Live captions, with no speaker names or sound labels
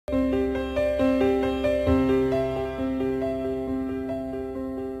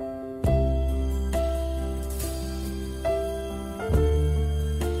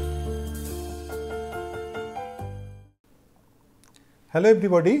Hello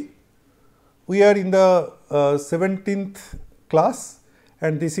everybody, we are in the 17th class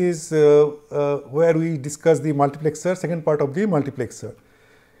and this is where we discuss the multiplexer, second part of the multiplexer.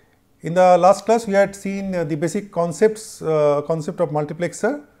 In the last class we had seen the basic concept of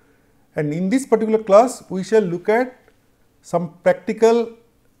multiplexer, and in this particular class we shall look at some practical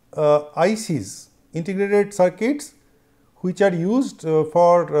ICs, integrated circuits, which are used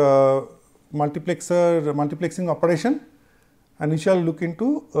for multiplexing operation, and we shall look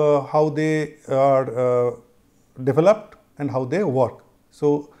into how they are developed and how they work.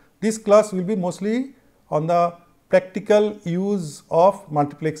 So, this class will be mostly on the practical use of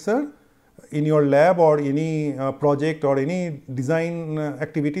multiplexer in your lab or any project or any design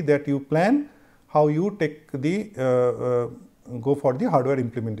activity that you plan, how you take the go for the hardware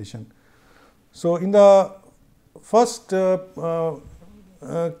implementation. So, in the first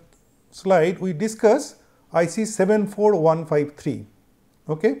slide we discuss IC 74153.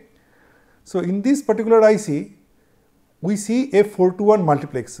 Okay. So, in this particular IC we see a 4-to-1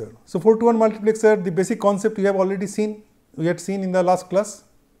 multiplexer. So, 4-to-1 multiplexer, the basic concept we have already seen, we had seen in the last class.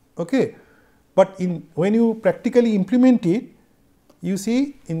 Okay. But when you practically implement it, you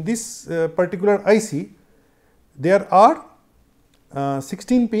see in this particular IC there are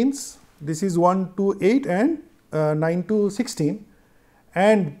 16 pins. This is 1 to 8 and 9 to 16,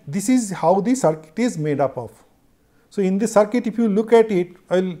 and this is how the circuit is made up of. So, in this circuit, if you look at it,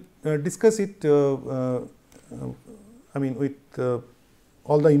 I will discuss it with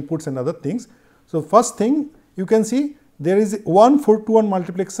all the inputs and other things. So, first thing you can see there is one 4-to-1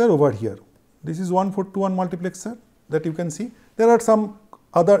 multiplexer over here. This is one 4-to-1 multiplexer that you can see. There are some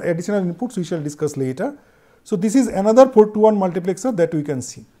other additional inputs we shall discuss later. So, this is another 4-to-1 multiplexer that we can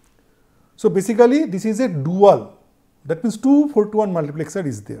see. So, basically this is a dual, that means two 4-to-1 multiplexer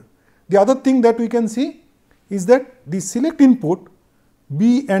is there. The other thing that we can see is that the select input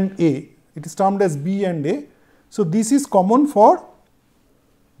B and A, it is termed as B and A. So, this is common for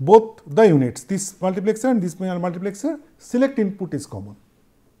both the units, this multiplexer and this multiplexer, select input is common.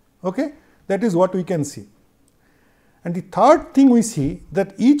 Okay? That is what we can see. And the third thing we see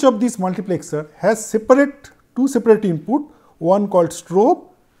that each of these multiplexer has two separate input, one called strobe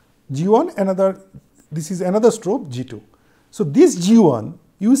G1, this is another strobe G2. So, this G1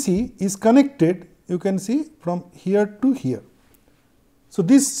 you see is connected, you can see from here to here. So,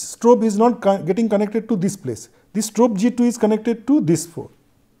 this strobe is not getting connected to this place, this strobe G2 is connected to this 4.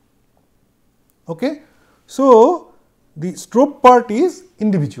 Okay. So, the strobe part is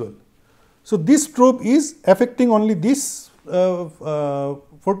individual. So, this strobe is affecting only this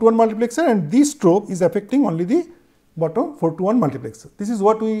 4-to-1 multiplexer, and this strobe is affecting only the bottom 4-to-1 multiplexer. This is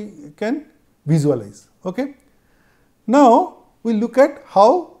what we can visualize. Okay. Now, we look at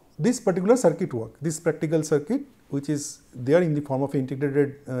how this particular circuit works, this practical circuit which is there in the form of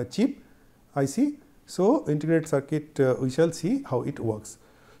integrated chip IC. So, integrated circuit we shall see how it works.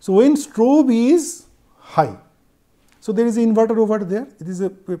 So, when strobe is high, so there is an inverter over there, it is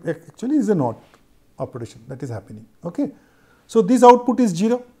actually is a NOT operation that is happening. Okay. So, this output is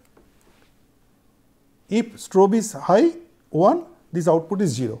 0. If strobe is high 1, this output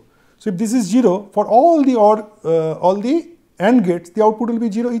is 0. So, if this is 0 for all the AND gates, the output will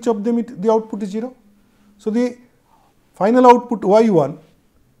be 0, each of them the output is 0. So, the final output Y1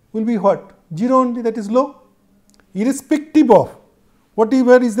 will be what? 0 only, that is low, irrespective of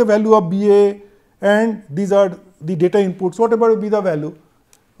whatever is the value of BA, and these are the data inputs, whatever will be the value,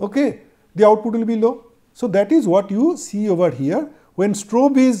 okay, the output will be low. So, that is what you see over here. When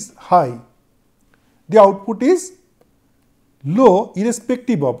strobe is high, the output is low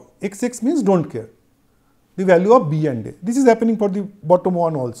irrespective of, XX means do not care, the value of B and A. This is happening for the bottom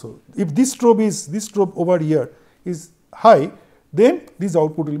one also. If this strobe over here is high, then this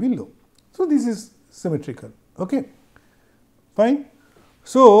output will be low. So, this is symmetrical. Okay. Fine.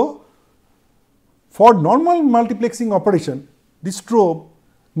 So, for normal multiplexing operation, the strobe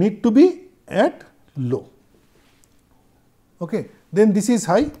need to be at low. Okay. Then this is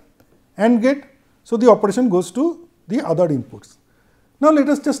high AND gate. So, the operation goes to the other inputs. Now, let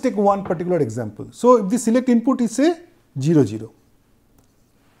us just take one particular example. So, if the select input is say 0 0.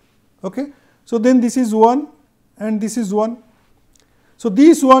 Okay. So, then this is 1 and this is 1. So,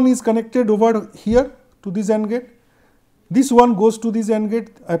 this one is connected over here to this AND gate. This one goes to this AND gate.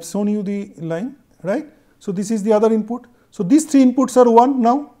 I have shown you the line, right. So, this is the other input. So, these 3 inputs are 1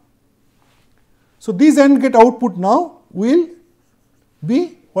 now. So, this AND gate output now will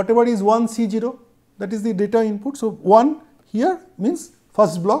be whatever is 1 C0, that is the data input. So, 1 here means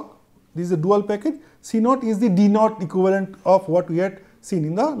first block, this is a dual package, C0 is the D0 equivalent of what we had seen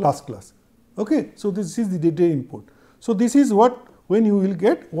in the last class. Okay. So, this is the data input. So, this is what when you will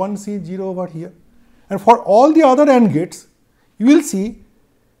get 1C 0 over here. And for all the other AND gates, you will see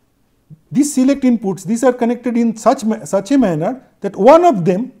these select inputs, these are connected in such a manner that one of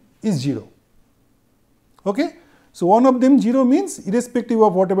them is 0. Okay? So, one of them 0 means irrespective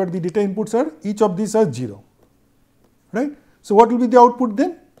of whatever the data inputs are, each of these are 0, right. So, what will be the output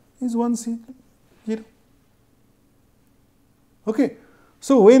then? Is 1C 0. Okay.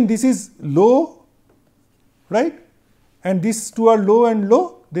 So, when this is low, right, and these two are low and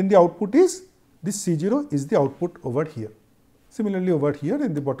low, then the output is this C0 is the output over here. Similarly, over here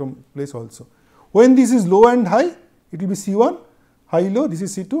in the bottom place also. When this is low and high, it will be C1, high low, this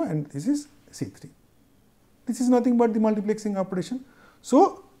is C2 and this is C3. This is nothing but the multiplexing operation.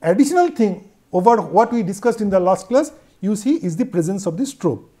 So, additional thing over what we discussed in the last class, you see is the presence of the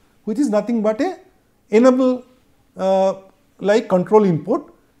strobe, which is nothing but a enable like control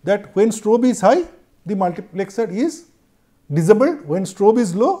input, that when strobe is high, the multiplexer is disabled, when strobe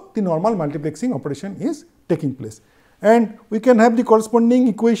is low, the normal multiplexing operation is taking place. And we can have the corresponding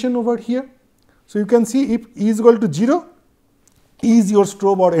equation over here. So, you can see if E is equal to 0, E is your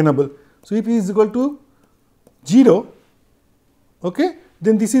strobe or enable. So, if E is equal to 0, okay,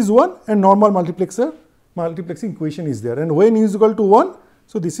 then this is 1 and normal multiplexing equation is there, and when E is equal to 1,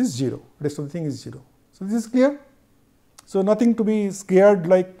 so this is 0, rest of the thing is 0. So, this is clear. So, nothing to be scared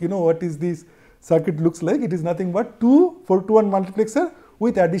like what is this circuit looks like, it is nothing but 4 to 1 multiplexer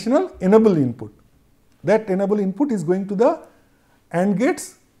with additional enable input. That enable input is going to the AND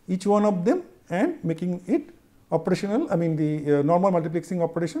gates, each one of them, and making it operational, I mean the normal multiplexing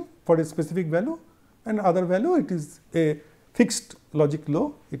operation for a specific value, and other value it is a fixed logic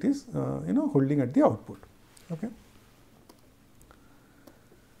low, it is holding at the output. Okay.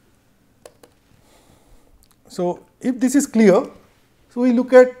 So, if this is clear, so we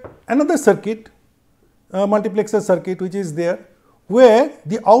look at another circuit, multiplexer circuit, which is there, where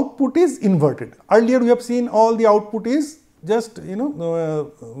the output is inverted. Earlier we have seen all the output is just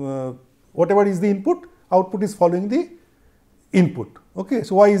whatever is the input, output is following the input. Okay.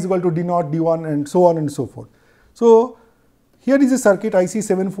 So, y is equal to d naught, d1 and so on and so forth. So, here is a circuit IC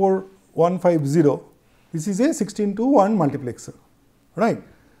 74150, this is a 16 to 1 multiplexer, right.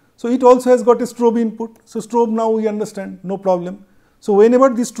 So, it also has got a strobe input. So, strobe now we understand, no problem. So, whenever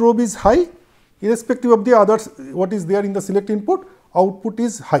the strobe is high, irrespective of the others what is there in the select input, output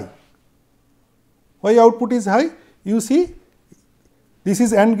is high. Why output is high? You see, this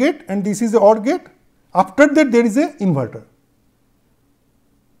is AND gate and this is the OR gate. After that there is a inverter.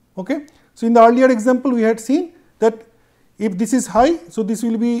 Okay. So, in the earlier example we had seen that if this is high, so this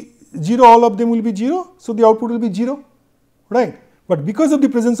will be 0, all of them will be 0. So, the output will be 0, right. But because of the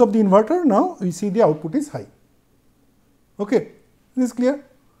presence of the inverter, now we see the output is high. Okay. This is clear.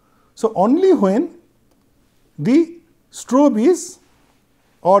 So, only when the strobe is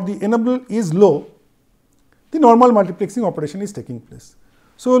or the enable is low, the normal multiplexing operation is taking place.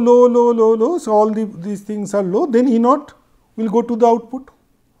 So, low, low, low, low, so all these things are low, then E naught will go to the output,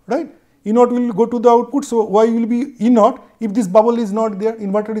 right. E naught will go to the output. So, Y will be E naught if this bubble is not there,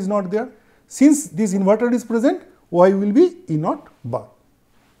 inverter is not there. Since this inverter is present, Y will be E naught bar,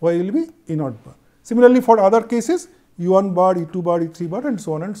 Y will be E naught bar. Similarly, for other cases, E1 bar, E2 bar, E3 bar and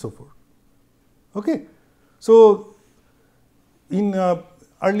so on and so forth. Okay. So, in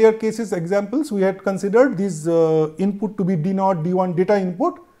earlier cases examples, we had considered this input to be D naught, D1 data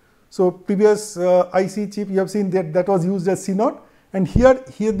input. So, previous IC chip you have seen that was used as C naught, and here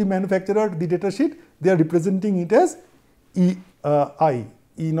the manufacturer, the data sheet, they are representing it as E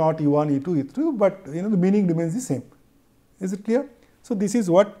naught, E1, E2, E3, but the meaning remains the same. Is it clear? So, this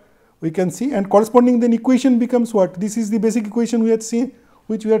is what we can see, and corresponding then equation becomes what? This is the basic equation we had seen,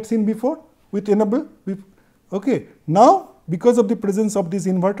 which we had seen before with enable. Okay. Now, because of the presence of this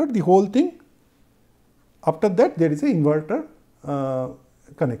inverter, the whole thing, after that there is a inverter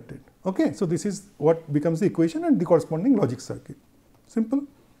connected. Okay. So, this is what becomes the equation and the corresponding logic circuit. Simple.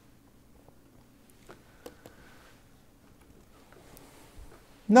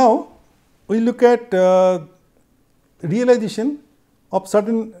 Now, we look at realization of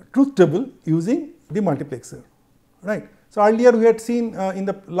certain truth table using the multiplexer, right. So, earlier we had seen in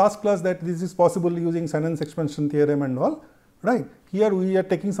the last class that this is possible using Shannon's expansion theorem and all, right. Here we are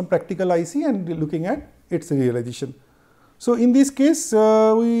taking some practical IC and looking at its realization. So, in this case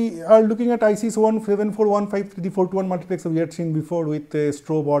we are looking at IC 74153, the 4 to 1 multiplexer we had seen before with a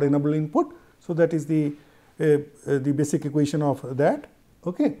strobe or enable input. So, that is the basic equation of that,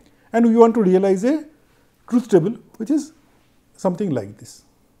 okay. And we want to realize a truth table which is something like this,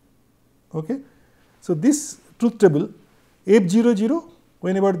 okay. So, this truth table F00,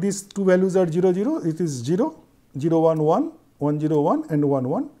 whenever these two values are 00, it is 0, 0, 1, 1, 101 and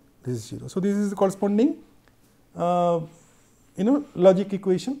 11, this is 0. So, this is the corresponding logic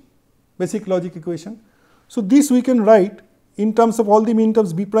equation, basic logic equation. So, this we can write in terms of all the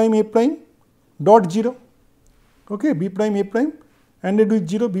minterms b prime a prime dot 0, okay, b prime a prime ANDed with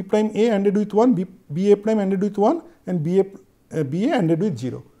 0, b prime a ANDed with 1, b a prime ANDed with 1 and b a ANDed with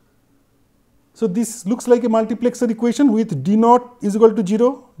 0. So, this looks like a multiplexer equation with d naught is equal to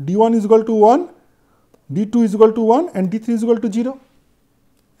 0, d1 is equal to 1, d2 is equal to 1 and d3 is equal to 0,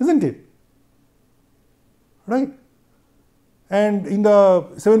 isn't it, right? And in the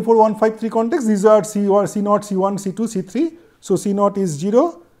 74153 context, these are C0, C1, C2, C3. So, C0 is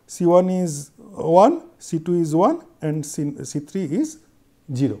 0, C1 is 1, C2 is 1 and C3 is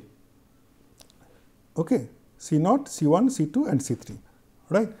 0, okay, C0, C1, C2 and C3,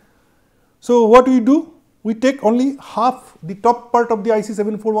 right. So, what we do? We take only half the top part of the IC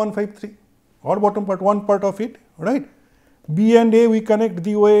 74153 or bottom part, one part of it, right. B and A we connect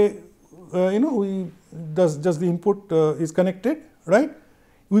the way, just the input is connected, right.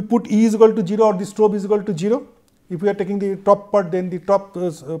 We put E is equal to 0 or the strobe is equal to 0. If we are taking the top part, then the top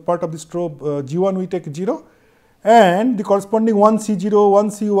part of the strobe G1 we take 0 and the corresponding 1C0,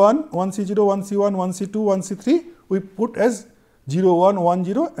 1C1, 1C0, 1C1, 1C2, 1C3 we put as 0, 1, 1,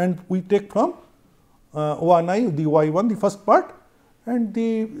 0 and we take from 1i the y1 the first part and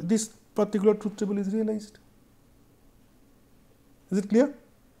this particular truth table is realized. Is it clear?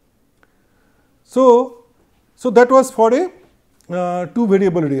 So, that was for a 2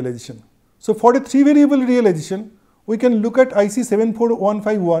 variable realization. So, for a 3 variable realization we can look at IC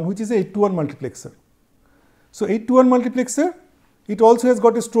 74151 which is a 8 to 1 multiplexer. So, 8 to 1 multiplexer, it also has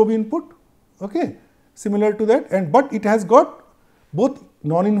got a strobe input, okay, similar to that, and but it has got both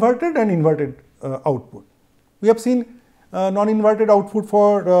non-inverted and inverted output. We have seen non-inverted output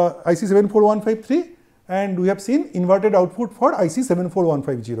for IC 74153 and we have seen inverted output for IC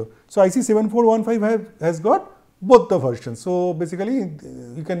 74150. So, IC 7415 has got both the versions. So, basically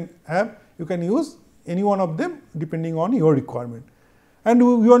you can use any one of them depending on your requirement. And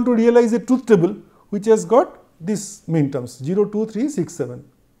we want to realize a truth table which has got this minterms 0, 2, 3, 6, 7.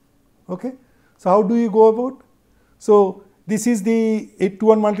 Okay. So, how do you go about? So, this is the 8 to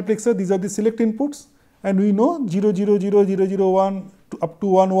 1 multiplexer, these are the select inputs and we know 0, 0, 0, 0, 0, 1 up to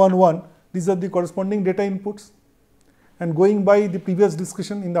 1, 1, 1, these are the corresponding data inputs. And going by the previous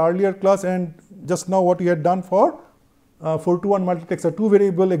discussion in the earlier class and just now what we had done for 4 to 1 multiplexer 2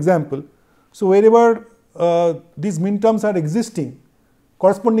 variable example. So, wherever these minterms are existing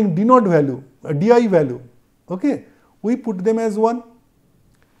corresponding d naught value, di value, okay, we put them as 1.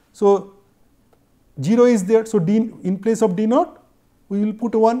 So, 0 is there. So, d in place of d naught we will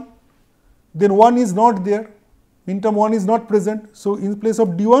put 1, then 1 is not there, minterm 1 is not present. So, in place of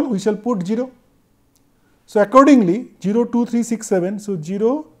d1 we shall put 0. So, accordingly 0, 2, 3, 6, 7. So,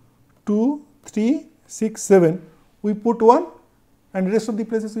 0, 2, 3, 6, 7 we put 1 and rest of the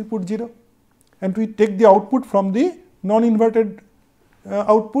places we put 0 and we take the output from the non-inverted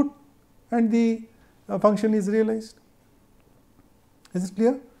output and the function is realized. Is it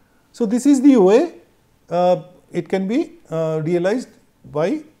clear? So, this is the way it can be realized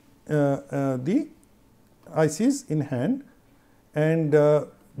by the ICs in hand, and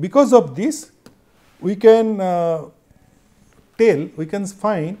because of this we can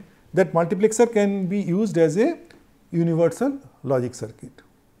find that multiplexer can be used as a universal logic circuit.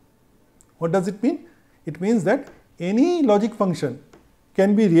 What does it mean? It means that any logic function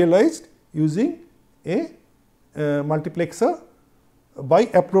can be realized using a multiplexer by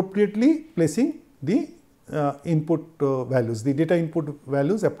appropriately placing the input values, the data input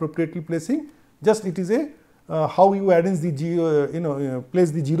values appropriately placing. Just it is a how you arrange the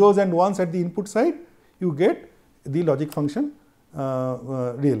place the zeros and ones at the input side, you get the logic function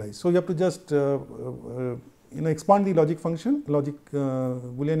realized. So, you have to just expand the logic function,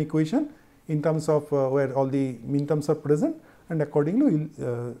 Boolean equation in terms of where all the minterms are present, and accordingly we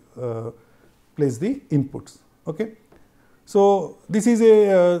will place the inputs. Okay. So, this is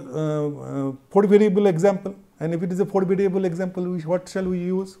a 4 variable example, and if it is a 4 variable example, what shall we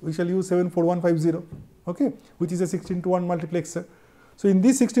use? We shall use 74150, okay, which is a 16 to 1 multiplexer. So, in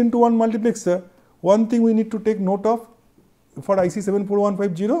this 16 to 1 multiplexer, one thing we need to take note of for IC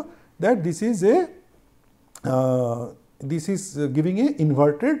 74150, that this is giving a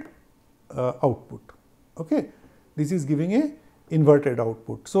inverted output. Okay, this is giving a inverted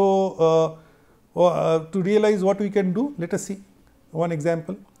output. So, to realize what we can do, let us see one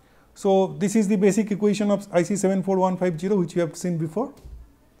example. So, this is the basic equation of IC 74150 which we have seen before.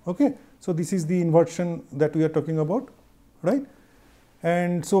 Okay. So, this is the inversion that we are talking about, right.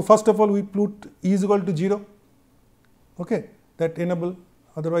 And so, first of all we put E is equal to 0. okay, that enable,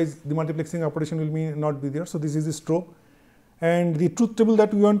 otherwise the multiplexing operation will not be there. So, this is the strobe, and the truth table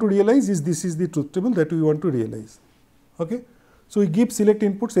that we want to realize is this is the truth table that we want to realize. Okay. So, we give select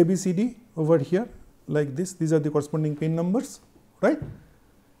inputs A, B, C, D over here like this, these are the corresponding pin numbers, right,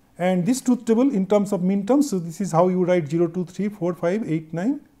 and this truth table in terms of min terms. So, this is how you write 0, 2, 3, 4, 5, 8,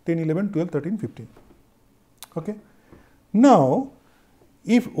 9, 10, 11, 12, 13, 15. Okay. Now,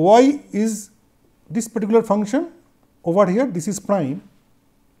 if y is this particular function over here, this is prime,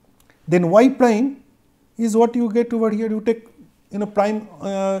 then y prime is what you get over here. You take prime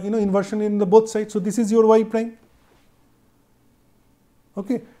inversion in the both sides. So, this is your y prime,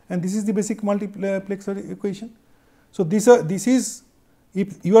 okay, and this is the basic multiplexer equation. So, this is,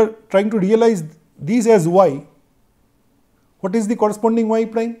 if you are trying to realize these as y, what is the corresponding y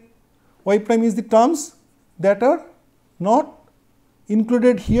prime? Y prime is the terms that are not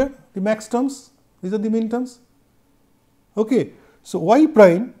included here, the max terms, these are the min terms. Okay. So, y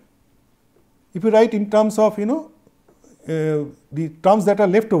prime, if you write in terms of the terms that are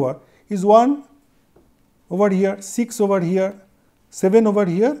left over, is 1 over here, 6 over here, 7 over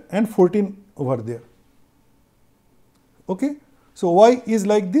here, and 14 over there. Okay. So, y is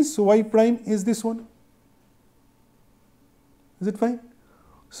like this. So, y prime is this one. Is it fine?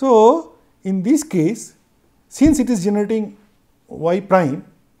 So, in this case, since it is generating y prime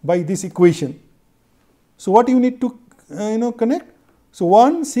by this equation, so what you need to connect? So,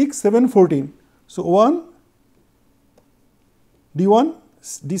 1, 6, 7, 14. So, 1, D1,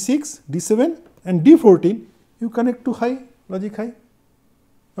 D6, D7 and D14 you connect to high, logic high,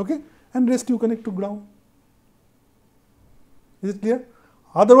 okay, and rest you connect to ground. Is it clear?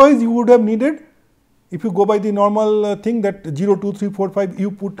 Otherwise, you would have needed, if you go by the normal thing that 0, 2, 3, 4, 5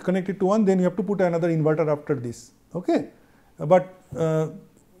 you put connected to 1, then you have to put another inverter after this. Okay. But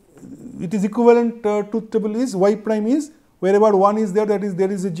it is equivalent truth table is y prime is wherever 1 is there, that is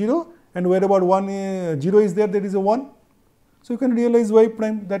there is a 0, and wherever 0 is there, there is a 1. So, you can realize y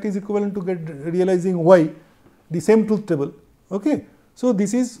prime, that is equivalent to get realizing y, the same truth table. Okay. So,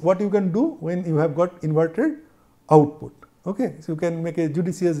 this is what you can do when you have got inverted output. Okay. So, you can make a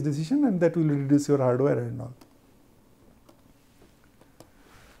judicious decision, and that will reduce your hardware and all.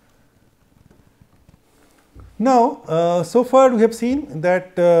 Now, so far we have seen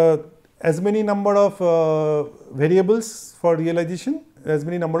that as many number of variables for realization, as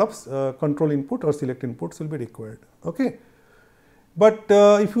many number of control input or select inputs will be required. Okay. But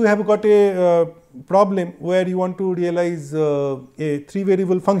if you have got a problem where you want to realize a 3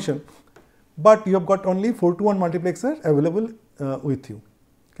 variable function, but you have got only 4-to-1 multiplexer available with you,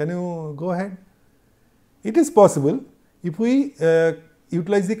 can you go ahead? It is possible if we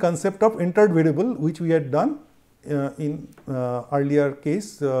utilize the concept of entered variable, which we had done in earlier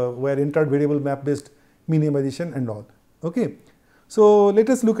case where entered variable map based minimization and all. Okay. So, let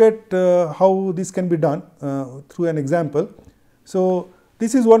us look at how this can be done through an example. So,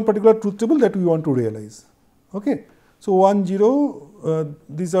 this is one particular truth table that we want to realize. Okay. So, 1, 0,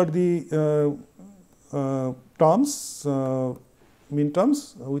 these are the terms, min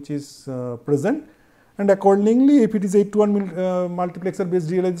terms which is present, and accordingly if it is 8-to-1 multiplexer based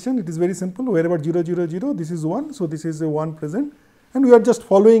realization, it is very simple, wherever 0, 0, 0, this is 1. So, this is a 1 present, and we are just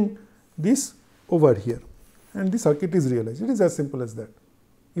following this over here, and the circuit is realized. It is as simple as that,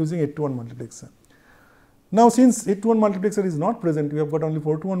 using 8-to-1 multiplexer. Now, since 8-to-1 multiplexer is not present, we have got only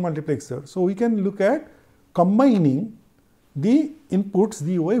 4-to-1 multiplexer. So, we can look at combining the inputs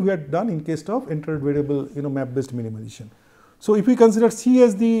the way we had done in case of entered variable map based minimization. So, if we consider C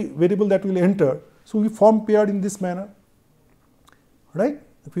as the variable that will enter, so we form pair in this manner, right,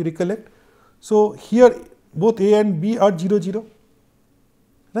 if we recollect. So, here both A and B are 0, 0,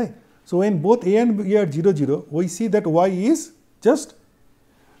 right. So, when both A and B are 0, 0, we see that Y is just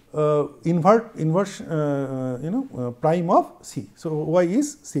inverse prime of C. So, Y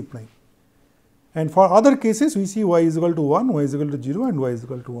is C prime, and for other cases we see Y is equal to 1, Y is equal to 0 and Y is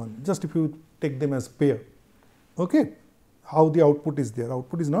equal to 1, just if you take them as pair. Okay. How the output is there,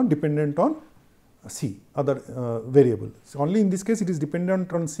 output is not dependent on C other variable. So, only in this case it is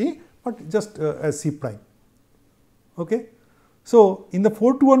dependent on C, but just as C prime. Okay. So, in the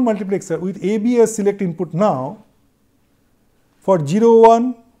 4-to-1 multiplexer with AB as select input now, for 0,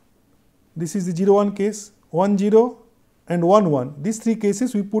 1, this is the 0, 1 case, 1, 0 and 1, 1. These 3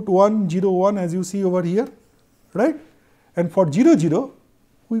 cases we put 1, 0, 1 as you see over here, right, and for 0, 0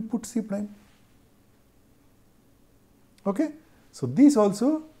 we put C prime. Okay. So, this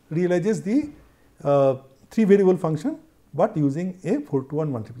also realizes the 3 variable function, but using a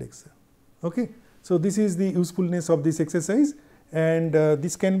 4-to-1 multiplexer. Okay. So, this is the usefulness of this exercise, and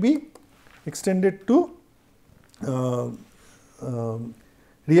this can be extended to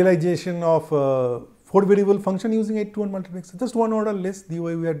realization of 4 variable function using 8 to 1 multiplexer, just one order less, the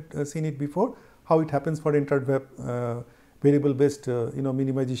way we had seen it before, how it happens for entered variable based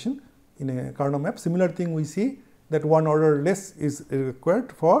minimization in a Karnaugh map. Similar thing we see that one order less is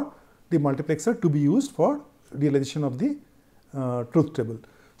required for the multiplexer to be used for realization of the truth table.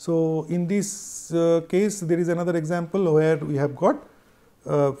 So, in this case there is another example where we have got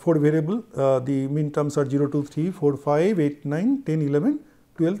 4 variable, the min terms are 0, 2, 3, 4, 5, 8, 9, 10, 11,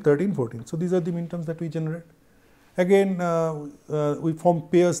 12, 13, 14. So, these are the min terms that we generate. Again we form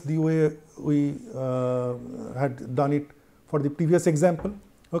pairs the way we had done it for the previous example.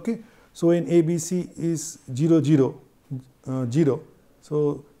 Okay. So, when ABC is 0, 0, 0,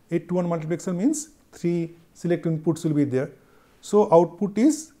 so 8 to 1 multiplexer means 3 select inputs will be there. So, output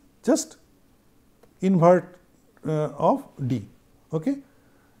is just invert of D. Okay.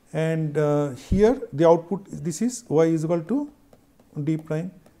 And here the output, this is y is equal to D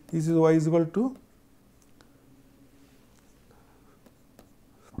prime, this is y is equal to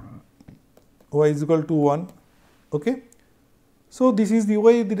y is equal to 1. Okay. So, this is the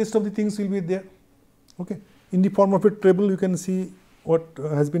way the rest of the things will be there. Okay. In the form of a table you can see what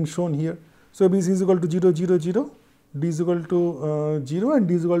has been shown here. So, ABC is equal to 0, 0, 0, D is equal to 0 and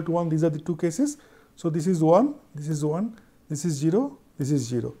D is equal to 1, these are the two cases. So, this is 1, this is 1, this is 0, this is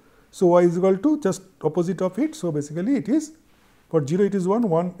 0. So, y is equal to just opposite of it. So, basically it is for 0 it is 1,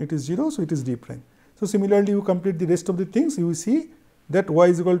 1 it is 0, so it is D prime. So, similarly you complete the rest of the things, you will see that y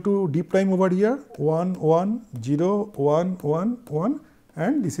is equal to D prime over here 1, 1, 0, 1, 1, 1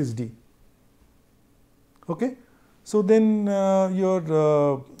 and this is D. Okay. So, then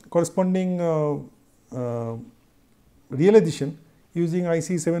your corresponding realization using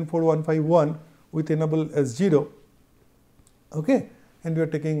IC 74151 with enable as 0, okay, and we are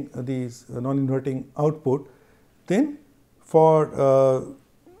taking these non-inverting output. Then for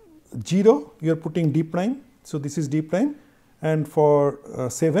 0 you are putting D prime, so this is D prime, and for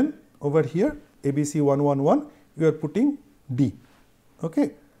 7 over here ABC 111 you are putting D,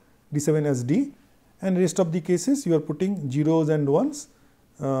 okay, D7 as D, and rest of the cases you are putting zeros and ones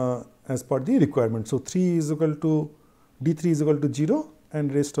as per the requirement. So, 3 is equal to D3 is equal to 0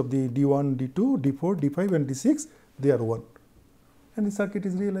 and rest of the D1, D2, D4, D5 and D6 they are 1 and the circuit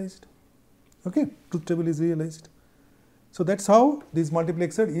is realized. Okay, truth table is realized. So, that is how this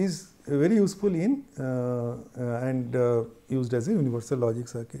multiplexer is very useful in and used as a universal logic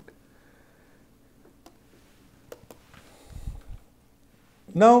circuit.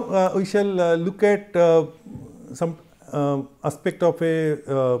 Now, we shall look at some aspect of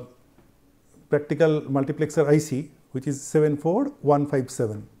a practical multiplexer IC, which is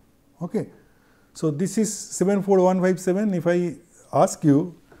 74157. Okay. So, this is 74157. If I ask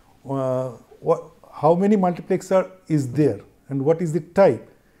you how many multiplexer is there and what is the type,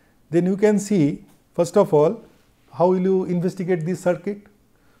 then you can see first of all how will you investigate this circuit.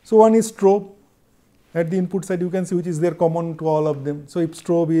 So, one is strobe. At the input side you can see which is there common to all of them. So, if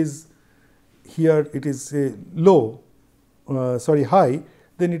strobe is here it is low, high,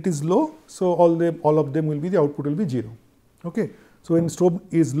 then it is low. So, all of them will be, the output will be 0. Okay. So, when strobe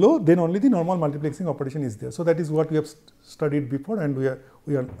is low, then only the normal multiplexing operation is there. So, that is what we have studied before and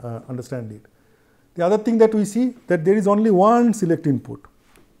we understand it. The other thing that we see that there is only one select input.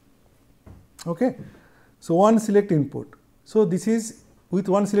 Okay. So, one select input. So, this is with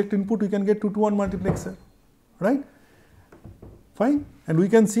one select input we can get 2 to 1 multiplexer, right, fine, and we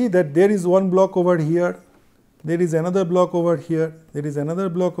can see that there is one block over here, there is another block over here, there is another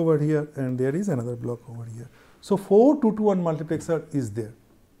block over here and there is another block over here. So, 4 2 to 1 multiplexer is there.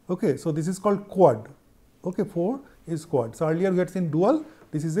 Okay. So, this is called quad. Okay. 4 is quad. So, earlier we had seen dual,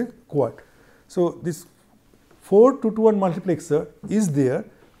 this is a quad. So, this 4 2 to 1 multiplexer is there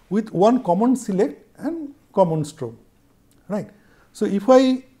with one common select and common strobe, right. So, if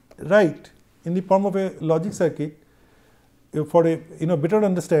I write in the form of a logic circuit for a better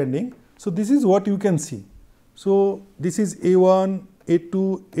understanding, so this is what you can see. So, this is A1,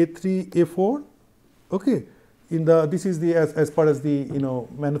 A2, A3, A4. Okay. In the this is the as far as the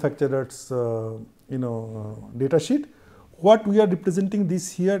manufacturer's data sheet. What we are representing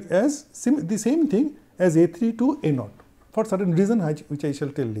this here as the same thing as A3 to A0 for certain reason which I shall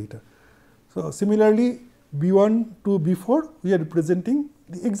tell later. So, similarly, B1 to B4 we are representing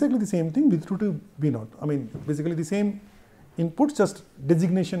exactly the same thing, B2 to B0. I mean basically the same inputs, just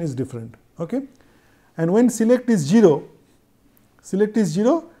designation is different. Okay. And when select is 0,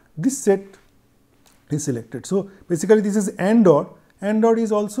 this set is selected. So, basically this is AND OR. AND OR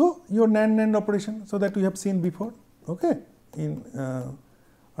is also your NAND operation. So, that we have seen before, okay, in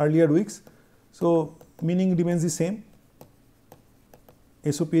earlier weeks. So, meaning remains the same.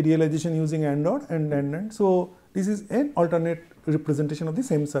 SOP realization using AND OR and. So this is an alternate representation of the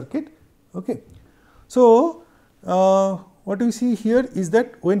same circuit. Okay. So what we see here is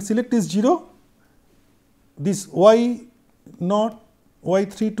that when select is 0, this Y naught,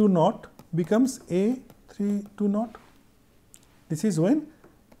 Y3 to naught becomes A3 to naught. This is when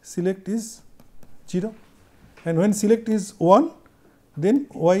select is 0, and when select is 1, then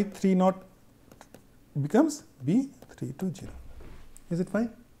Y3 naught becomes B3 to 0. Is it fine?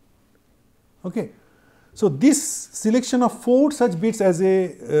 Okay. So this selection of 4 such bits as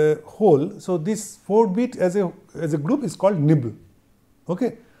a whole, so this 4 bit as a group is called Nibble.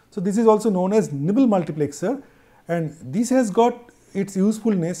 Okay. So this is also known as Nibble multiplexer, and this has got its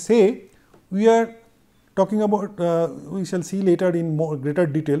usefulness. Say we are talking about, we shall see later in more greater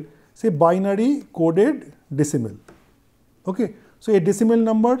detail, say binary coded decimal. Okay. So a decimal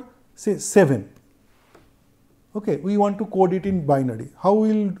number, say 7. Okay, we want to code it in binary. How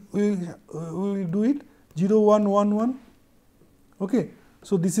we will do it? 0, 1, 1, 1. Okay,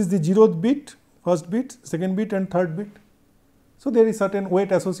 so this is the 0th bit, first bit, second bit, and third bit. So there is certain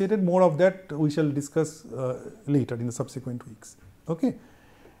weight associated. More of that we shall discuss later in the subsequent weeks. Okay,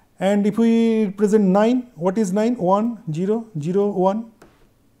 and if we represent 9, what is 9? 1, 0, 0, 1.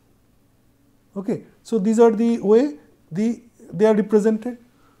 Okay, so these are the way they are represented.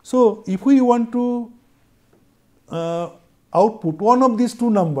 So if we want to output one of these two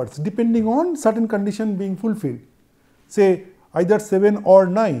numbers depending on certain condition being fulfilled, say either 7 or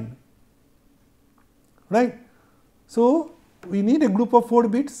 9, right. So we need a group of 4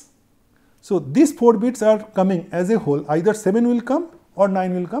 bits. So these 4 bits are coming as a whole, either 7 will come or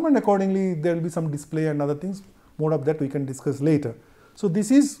 9 will come, and accordingly there will be some display and other things. More of that we can discuss later. So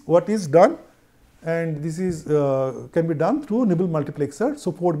this is what is done, and this is can be done through Nibble multiplexer.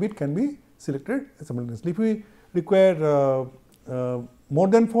 So 4 bit can be selected simultaneously. If we require more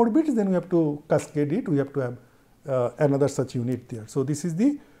than 4 bits, then we have to cascade it. We have to have another such unit there. So this is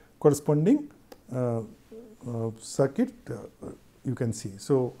the corresponding circuit you can see.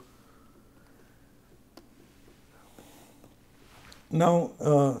 So now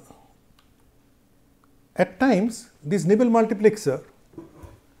at times this Nibble multiplexer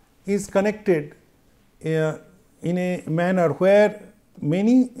is connected in a manner where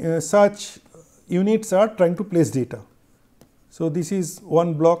many such units are trying to place data. So this is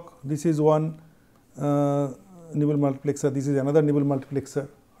one block, this is one Nibble multiplexer, this is another Nibble multiplexer,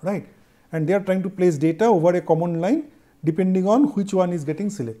 right, and they are trying to place data over a common line depending on which one is getting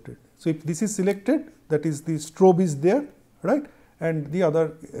selected. So if this is selected, that is the strobe is there, right, and the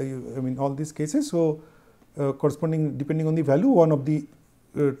other I mean all these cases. So corresponding, depending on the value, one of the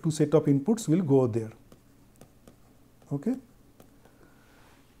 2 set of inputs will go there. Okay,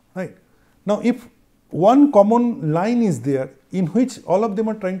 right. Now if one common line is there in which all of them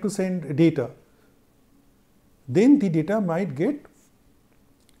are trying to send data, then the data might get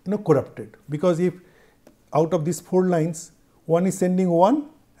corrupted, because if out of these 4 lines one is sending 1,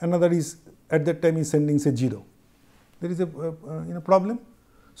 another is at that time is sending say 0, there is a problem.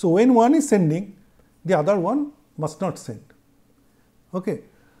 So when one is sending, the other one must not send. Okay.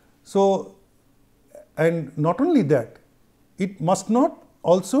 So and not only that, it must not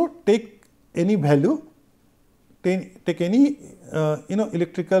also take any value, take any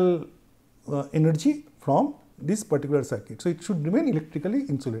electrical energy from this particular circuit. So it should remain electrically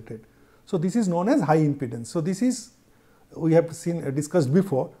insulated. So this is known as high impedance. So this is, we have seen discussed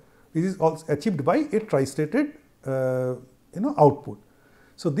before, this is also achieved by a tristated output.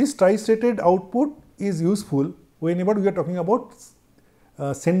 So this tristated output is useful whenever we are talking about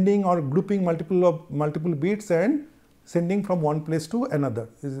sending or grouping multiple bits and sending from one place to another.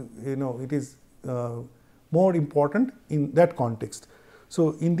 It is more important in that context.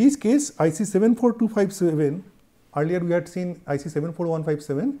 So in this case, IC 74257, earlier we had seen IC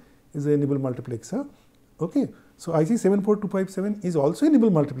 74157 is a Nibble multiplexer. Okay. So IC 74257 is also a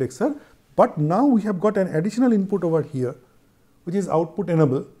Nibble multiplexer, but now we have got an additional input over here, which is output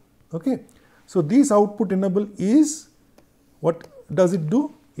enable. Okay. So this output enable is, what does it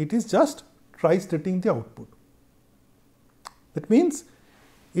do? It is just tristating the output. That means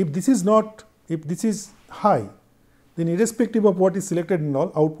if this is not, if this is high, then irrespective of what is selected and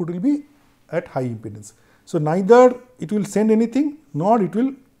all, output will be at high impedance. So neither it will send anything nor it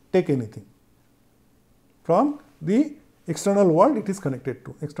will take anything from the external world it is connected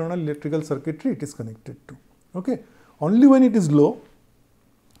to, external electrical circuitry it is connected to. Okay. Only when it is low,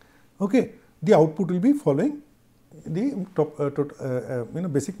 okay, the output will be following the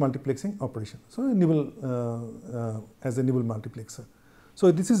basic multiplexing operation. So Nibble as a Nibble multiplexer.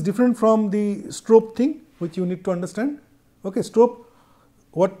 So this is different from the strobe thing, which you need to understand. Okay, strobe,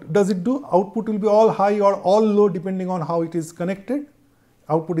 what does it do? Output will be all high or all low depending on how it is connected.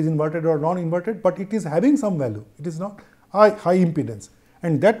 Output is inverted or non-inverted, but it is having some value. It is not high impedance,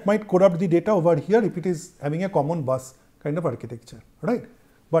 and that might corrupt the data over here if it is having a common bus kind of architecture, right?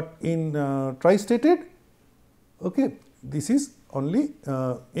 But in tristated, okay, this is only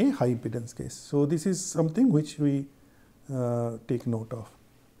a high impedance case. So this is something which we take note of.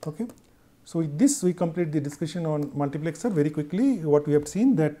 Okay. So with this we complete the discussion on multiplexer. Very quickly, what we have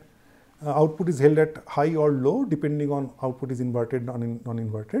seen that output is held at high or low depending on output is inverted or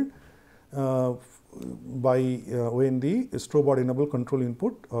non-inverted by when the strobe or enable control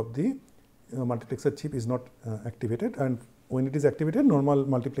input of the multiplexer chip is not activated, and when it is activated, normal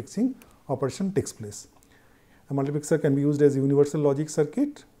multiplexing operation takes place. A multiplexer can be used as a universal logic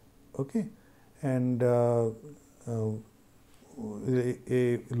circuit, okay, and a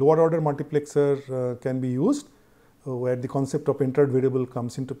lower order multiplexer can be used where the concept of entered variable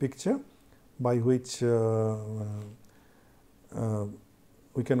comes into picture, by which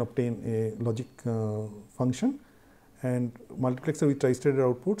we can obtain a logic function, and multiplexer with tristated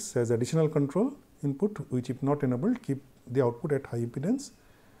outputs has additional control input which, if not enabled, keep the output at high impedance,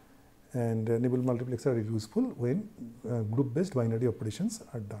 and Nibble multiplexer are useful when group based binary operations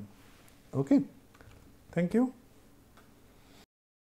are done. Okay. Thank you.